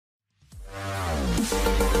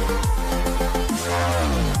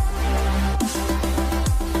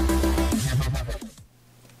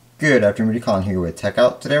Good afternoon, Colin here with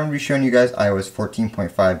Techout. Today I'm going to be showing you guys iOS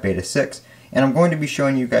 14.5 Beta 6, and I'm going to be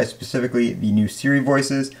showing you guys specifically the new Siri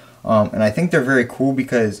voices, and I think they're very cool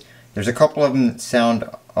because there's a couple of them that sound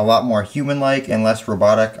a lot more human-like and less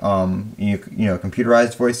robotic,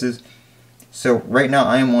 computerized voices. So right now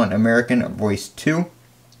I am on American Voice 2.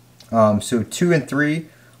 So 2 and 3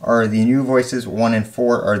 are the new voices, 1 and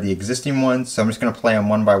 4 are the existing ones, so I'm just going to play them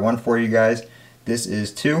one by one for you guys. This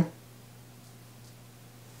is 2.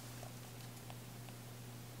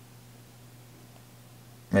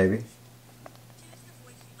 Maybe. Choose the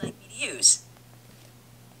voice you'd like me to use.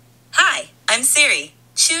 Hi, I'm Siri.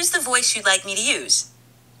 Choose the voice you'd like me to use.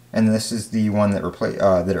 And this is the one that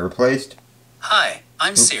it replaced. Hi,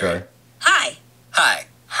 I'm Siri. Sorry. Hi. Hi.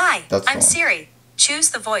 Hi, That's the I'm one. Siri.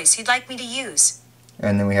 Choose the voice you'd like me to use.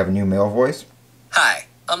 And then we have a new male voice. Hi,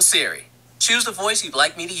 I'm Siri. Choose the voice you'd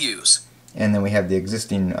like me to use. And then we have the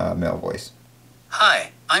existing male voice.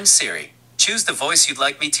 Hi, I'm Siri. Choose the voice you'd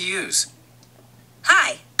like me to use.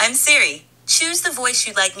 Hi, I'm Siri. Choose the voice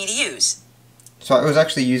you'd like me to use. So I was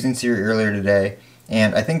actually using Siri earlier today,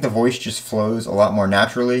 and I think the voice just flows a lot more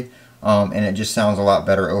naturally, and it just sounds a lot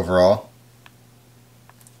better overall.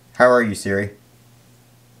 How are you, Siri?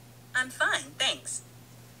 I'm fine, thanks.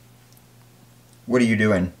 What are you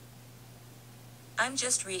doing? I'm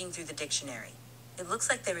just reading through the dictionary. It looks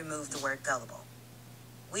like they removed the word gullible.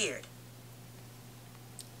 Weird.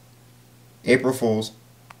 April Fools.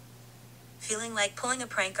 Feeling like pulling a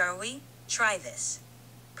prank, are we? Try this.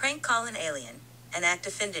 Prank call an alien and act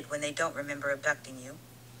offended when they don't remember abducting you.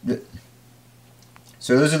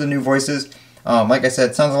 So those are the new voices. Like I said,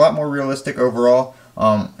 it sounds a lot more realistic overall,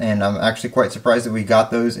 and I'm actually quite surprised that we got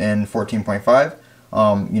those in 14.5.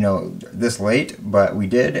 This late, but we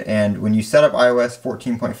did. And when you set up iOS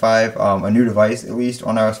 14.5, a new device at least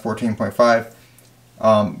on iOS 14.5,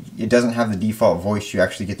 it doesn't have the default voice. You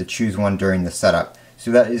actually get to choose one during the setup. So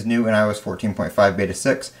that is new in iOS 14.5 Beta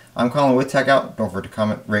 6. I'm Colin with Techout. Don't forget to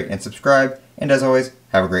comment, rate, and subscribe. And as always,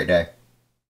 have a great day.